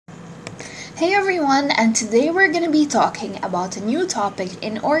Hey everyone, and today we're going to be talking about a new topic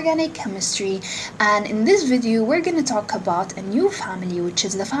in organic chemistry, and in this video we're going to talk about a new family, which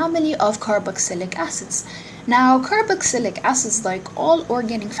is the family of carboxylic acids. Now, carboxylic acids, like all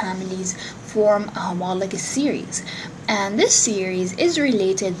organic families, form a homologous series, and this series is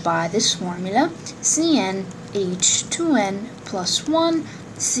related by this formula CnH2n plus 1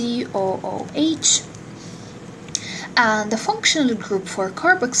 COOH. And the functional group for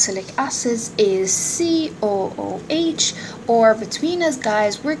carboxylic acids is COOH, or between us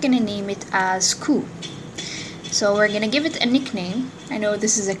guys we're gonna name it as CO. So we're gonna give it a nickname. I know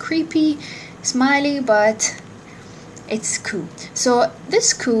this is a creepy smiley, but it's CO. So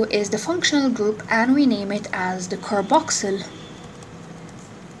this CO is the functional group and we name it as the carboxyl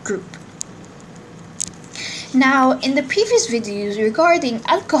group. Now, in the previous videos regarding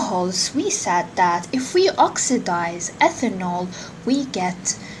alcohols, we said that if we oxidize ethanol, we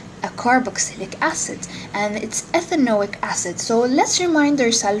get a carboxylic acid, and it's ethanoic acid. So let's remind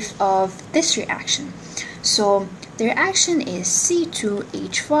ourselves of this reaction. So the reaction is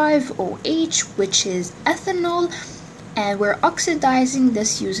C2H5OH, which is ethanol, and we're oxidizing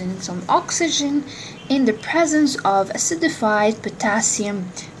this using some oxygen in the presence of acidified potassium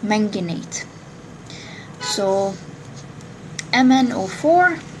manganate. So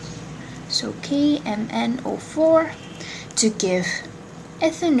MnO4, so KMnO4 to give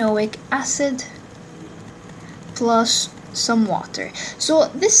ethanoic acid plus some water. So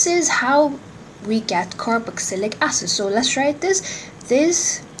this is how we get carboxylic acid. So let's write this.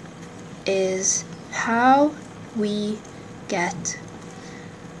 This is how we get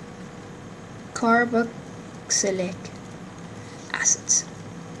carboxylic acids.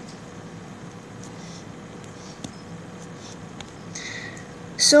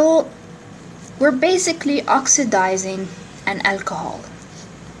 So we're basically oxidizing an alcohol.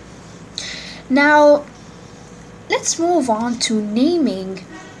 Now let's move on to naming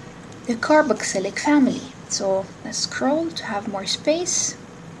the carboxylic family. So let's scroll to have more space.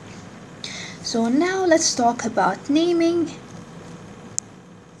 So now let's talk about naming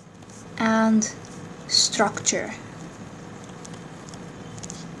and structure.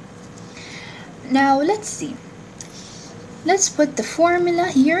 Now let's see. Let's put the formula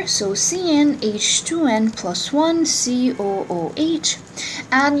here. So CnH2n plus 1 COOH,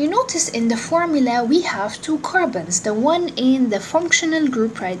 and you notice in the formula we have two carbons, the one in the functional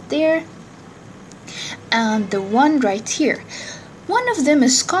group right there and the one right here. One of them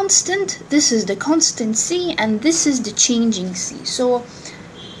is constant, this is the constant C, and this is the changing C. So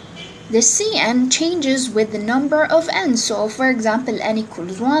the Cn changes with the number of n. So for example, n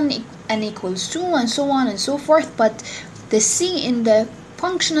equals 1, n equals 2, and so on and so forth, but the C in the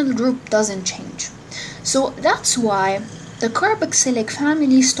functional group doesn't change. So that's why the carboxylic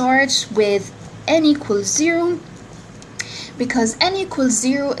family starts with n equals 0, because n equals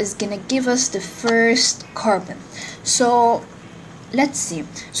 0 is going to give us the first carbon. So let's see.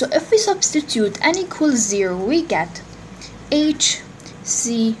 So if we substitute n equals 0, we get HCOOH.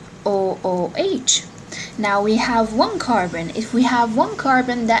 Now we have one carbon. If we have one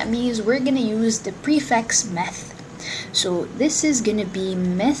carbon, that means we're going to use the prefix meth. So this is going to be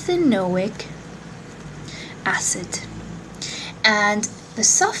methanoic acid. And the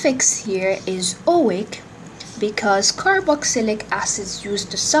suffix here is oic because carboxylic acids use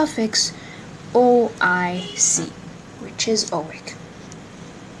the suffix OIC, which is oic.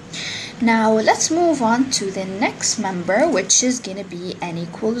 Now let's move on to the next member, which is going to be n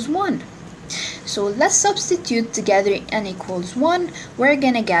equals 1. So let's substitute together n equals 1. We're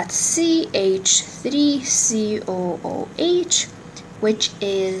gonna get CH3COOH, which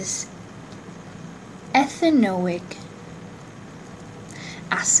is ethanoic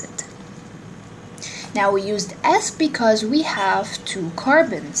acid. Now we used S because we have two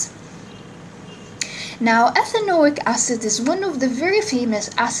carbons. Now ethanoic acid is one of the very famous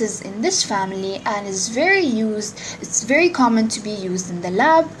acids in this family and is very used. It's very common to be used in the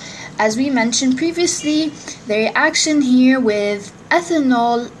lab. As we mentioned previously, the reaction here with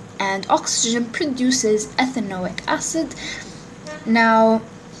ethanol and oxygen produces ethanoic acid. Now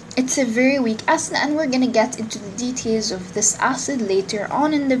it's a very weak acid and we're gonna get into the details of this acid later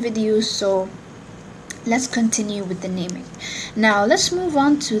on in the video, so let's continue with the naming. Now let's move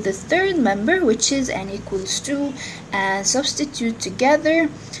on to the third member, which is n equals 2, and substitute together.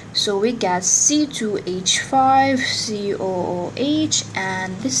 So we got C2H5COOH,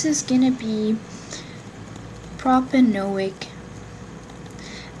 and this is gonna be propanoic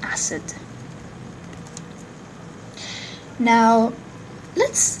acid. Now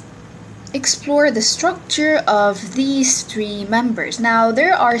let's explore the structure of these three members. Now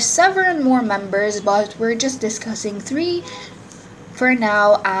there are several more members, but we're just discussing three for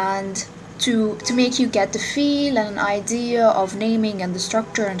now, and to make you get the feel and an idea of naming and the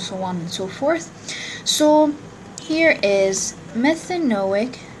structure and so on and so forth. So here is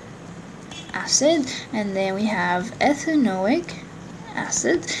methanoic acid, and then we have ethanoic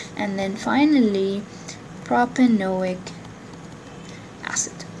acid, and then finally propanoic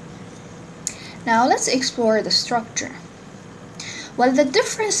acid. Now let's explore the structure. Well, the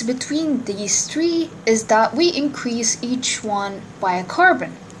difference between these three is that we increase each one by a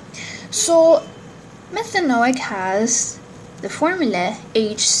carbon. So methanoic has the formula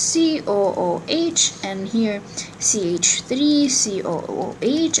HCOOH, and here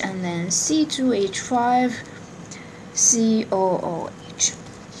CH3COOH, and then C2H5COOH.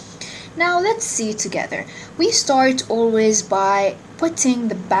 Now let's see together. We start always by putting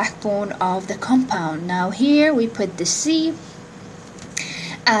the backbone of the compound. Now here we put the C,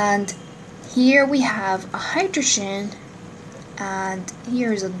 and here we have a hydrogen, and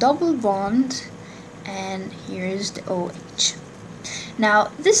here is a double bond, and here's the OH.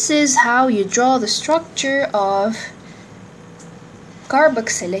 Now this is how you draw the structure of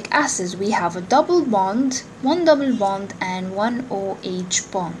carboxylic acids. We have a double bond, one double bond, and one OH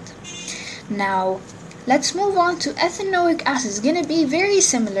bond. Now let's move on to ethanoic acid. It's gonna be very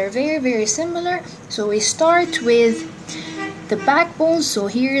similar, very similar. So we start with the backbone. So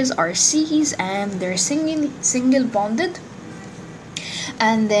here's our C's, and they're single bonded,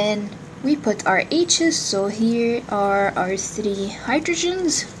 and then we put our H's. So here are our three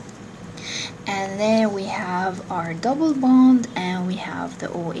hydrogens, and then we have our double bond, and we have the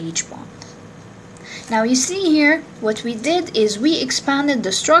OH bond. Now you see here, what we did is we expanded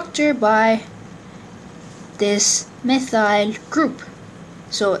the structure by this methyl group.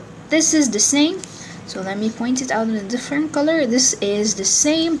 So this is the same. So let me point it out in a different color. This is the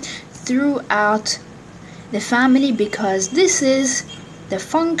same throughout the family because this is the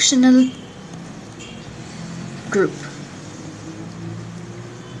functional group.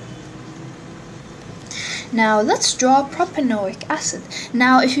 Now let's draw propanoic acid.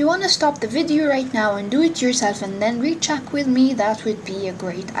 Now if you want to stop the video right now and do it yourself and then recheck with me, that would be a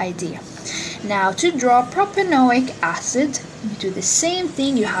great idea. Now to draw propanoic acid, you do the same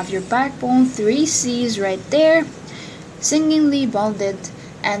thing. You have your backbone, 3 C's right there, singly bonded,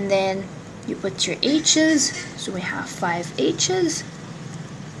 and then you put your H's. So we have 5 H's,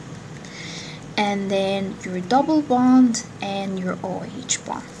 and then your double bond and your OH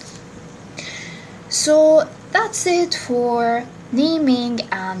bond. So that's it for naming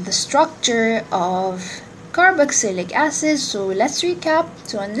and the structure of carboxylic acids. So let's recap.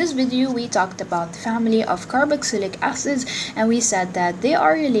 So in this video we talked about the family of carboxylic acids, and we said that they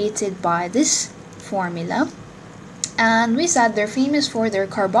are related by this formula, and we said they're famous for their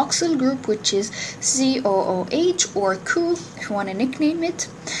carboxyl group, which is COOH, or CO if you want to nickname it.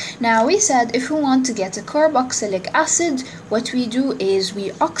 Now we said if we want to get a carboxylic acid, what we do is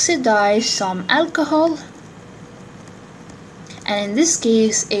we oxidize some alcohol, and in this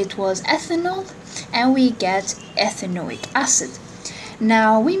case it was ethanol, and we get ethanoic acid.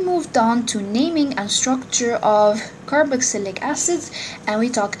 Now we moved on to naming and structure of carboxylic acids, and we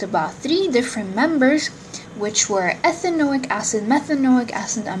talked about 3 different members, which were ethanoic acid, methanoic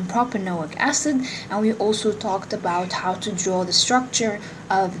acid, and propanoic acid, and we also talked about how to draw the structure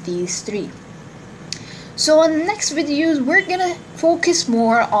of these 3. So in the next videos we're gonna focus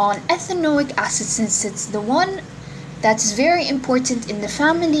more on ethanoic acid, since it's the one that's very important in the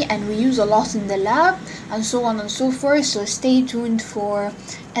family and we use a lot in the lab and so on and so forth. So stay tuned for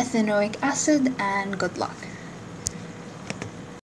ethanoic acid, and good luck.